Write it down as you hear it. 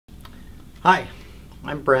Hi,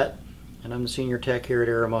 I'm Brett, and I'm the senior tech here at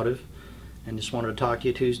Aeromotive, and just wanted to talk to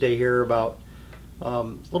you Tuesday here about a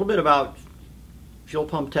little bit about fuel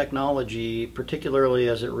pump technology, particularly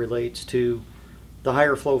as it relates to the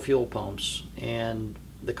higher flow fuel pumps and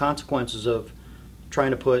the consequences of trying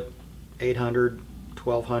to put 800,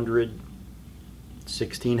 1200,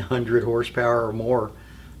 1600 horsepower or more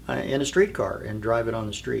in a street car and drive it on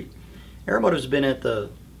the street. Aeromotive's been at the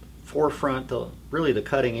forefront, really the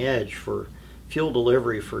cutting edge for fuel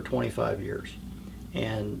delivery for 25 years.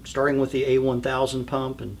 And starting with the A1000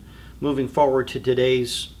 pump and moving forward to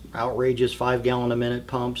today's outrageous 5-gallon a minute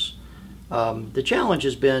pumps, the challenge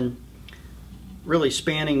has been really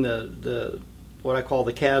spanning the what I call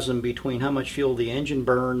the chasm between how much fuel the engine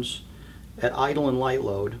burns at idle and light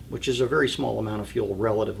load, which is a very small amount of fuel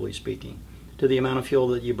relatively speaking, to the amount of fuel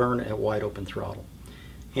that you burn at wide open throttle.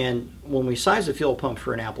 And when we size a fuel pump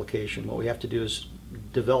for an application, what we have to do is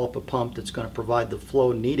develop a pump that's going to provide the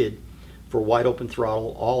flow needed for wide open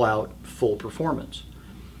throttle, all out, full performance.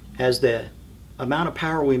 As the amount of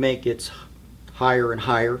power we make gets higher and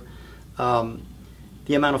higher,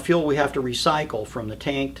 the amount of fuel we have to recycle from the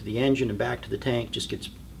tank to the engine and back to the tank just gets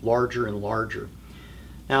larger and larger.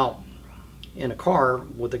 Now, in a car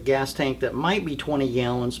with a gas tank that might be 20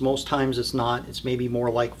 gallons, most times it's not. It's maybe more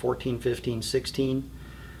like 14, 15, 16.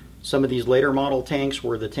 Some of these later model tanks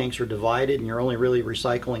where the tanks are divided and you're only really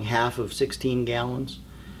recycling half of 16 gallons.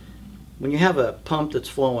 When you have a pump that's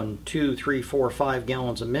flowing 2, 3, 4, 5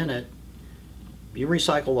 gallons a minute, you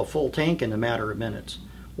recycle a full tank in a matter of minutes.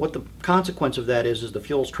 What the consequence of that is the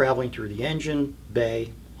fuel's traveling through the engine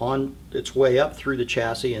bay, on its way up through the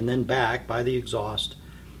chassis and then back by the exhaust.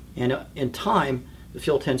 And in time, the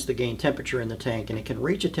fuel tends to gain temperature in the tank, and it can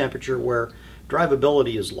reach a temperature where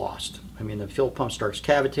drivability is lost. I mean, the fuel pump starts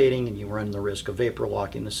cavitating and you run the risk of vapor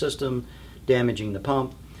locking the system, damaging the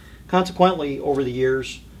pump. Consequently, over the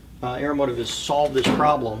years, Aeromotive has solved this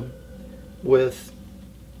problem with,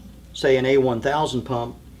 say, an A1000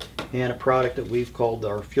 pump and a product that we've called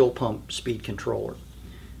our fuel pump speed controller.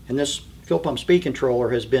 And this fuel pump speed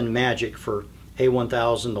controller has been magic for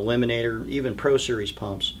A1000, Eliminator, even Pro Series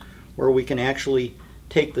pumps, where we can actually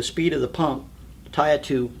take the speed of the pump, tie it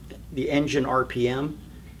to the engine RPM,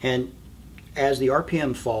 and as the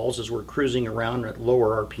RPM falls, as we're cruising around at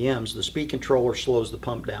lower RPMs, the speed controller slows the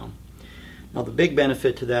pump down. Now, the big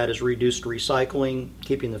benefit to that is reduced recycling,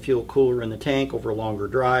 keeping the fuel cooler in the tank over longer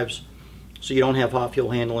drives, so you don't have hot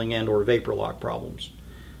fuel handling and or vapor lock problems.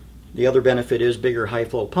 The other benefit is bigger high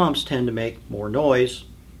flow pumps tend to make more noise,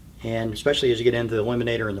 and especially as you get into the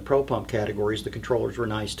Eliminator and the Pro Pump categories, the controllers were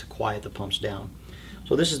nice to quiet the pumps down.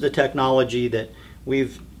 So this is the technology that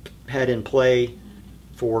we've had in play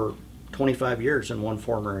for 25 years in one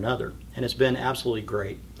form or another, and it's been absolutely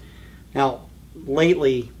great. Now,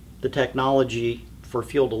 lately, the technology for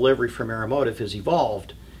fuel delivery from Aeromotive has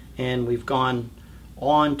evolved, and we've gone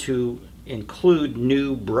on to include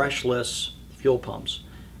new brushless fuel pumps.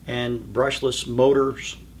 And brushless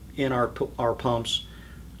motors in our pumps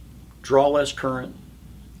draw less current,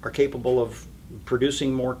 are capable of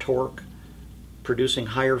producing more torque, producing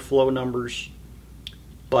higher flow numbers,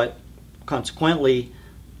 but consequently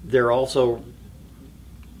they're also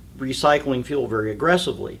recycling fuel very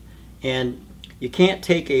aggressively. And you can't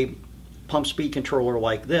take a pump speed controller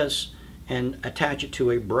like this and attach it to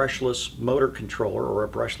a brushless motor controller or a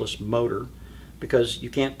brushless motor, because you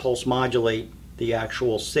can't pulse modulate the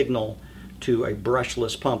actual signal to a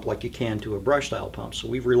brushless pump like you can to a brush style pump. So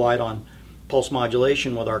we've relied on pulse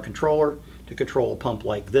modulation with our controller to control a pump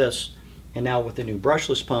like this, and now with the new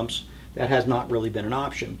brushless pumps, that has not really been an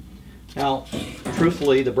option. Now,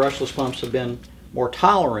 truthfully, the brushless pumps have been more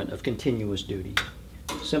tolerant of continuous duty,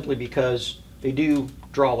 simply because they do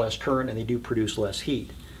draw less current and they do produce less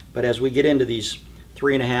heat. But as we get into these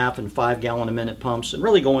 3.5 and 5 gallon a minute pumps, and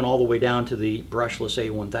really going all the way down to the brushless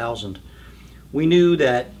A1000, we knew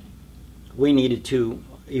that we needed to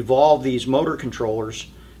evolve these motor controllers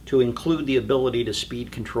to include the ability to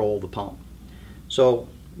speed control the pump. So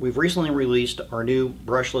we've recently released our new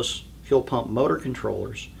brushless fuel pump motor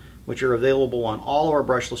controllers, which are available on all of our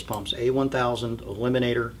brushless pumps, A1000,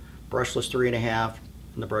 Eliminator, brushless 3.5,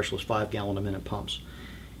 and the brushless 5 gallon a minute pumps.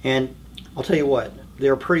 And I'll tell you what,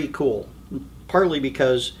 they're pretty cool, partly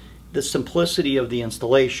because the simplicity of the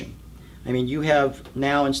installation. I mean, you have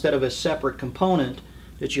now, instead of a separate component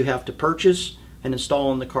that you have to purchase and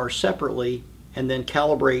install in the car separately and then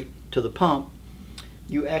calibrate to the pump,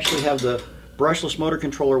 you actually have the brushless motor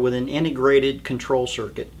controller with an integrated control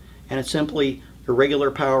circuit, and it's simply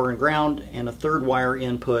irregular power and ground and a third wire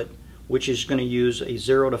input, which is going to use a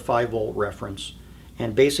 0 to 5 volt reference.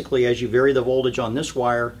 And basically, as you vary the voltage on this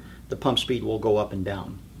wire, the pump speed will go up and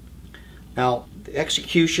down. Now, the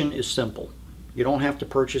execution is simple. You don't have to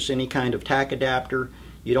purchase any kind of tack adapter.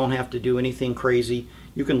 You don't have to do anything crazy.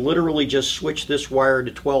 You can literally just switch this wire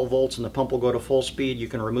to 12 volts and the pump will go to full speed. You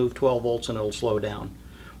can remove 12 volts and it'll slow down.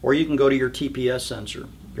 Or you can go to your TPS sensor,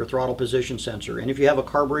 your throttle position sensor. And if you have a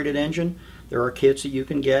carbureted engine, there are kits that you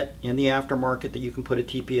can get in the aftermarket that you can put a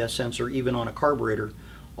TPS sensor even on a carburetor.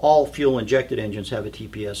 All fuel injected engines have a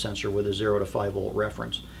TPS sensor with a 0 to 5 volt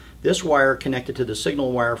reference. This wire connected to the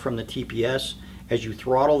signal wire from the TPS. As you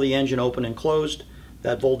throttle the engine open and closed,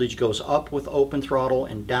 that voltage goes up with open throttle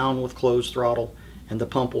and down with closed throttle, and the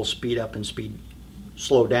pump will speed up and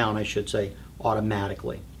slow down, I should say,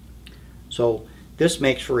 automatically. So this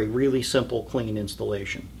makes for a really simple, clean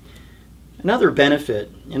installation. Another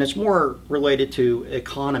benefit, and it's more related to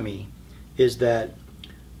economy, is that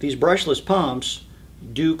these brushless pumps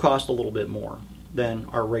do cost a little bit more than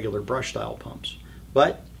our regular brush style pumps.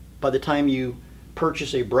 But by the time you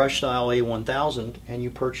purchase a brush style A1000 and you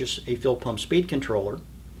purchase a fill pump speed controller,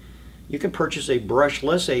 you can purchase a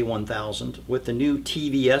brushless A1000 with the new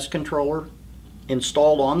TVS controller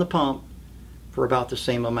installed on the pump for about the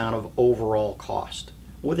same amount of overall cost,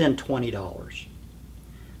 within $20.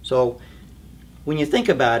 So when you think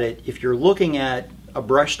about it, if you're looking at a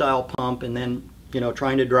brush style pump and then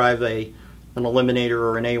trying to drive an Eliminator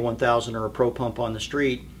or an A1000 or a Pro pump on the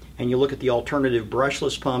street, and you look at the alternative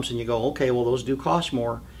brushless pumps and you go, okay, well those do cost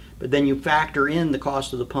more, but then you factor in the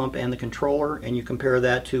cost of the pump and the controller and you compare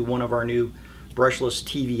that to one of our new brushless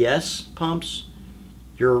TVS pumps,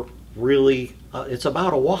 you're really, it's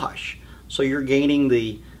about a wash. So you're gaining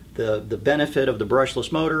the benefit of the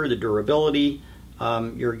brushless motor, the durability,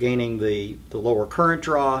 you're gaining the lower current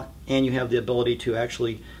draw, and you have the ability to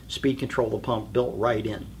actually speed control the pump built right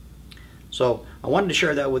in. So I wanted to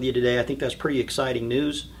share that with you today. I think that's pretty exciting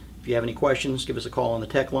news. If you have any questions, give us a call on the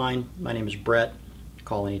tech line. My name is Brett.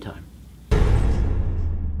 Call anytime.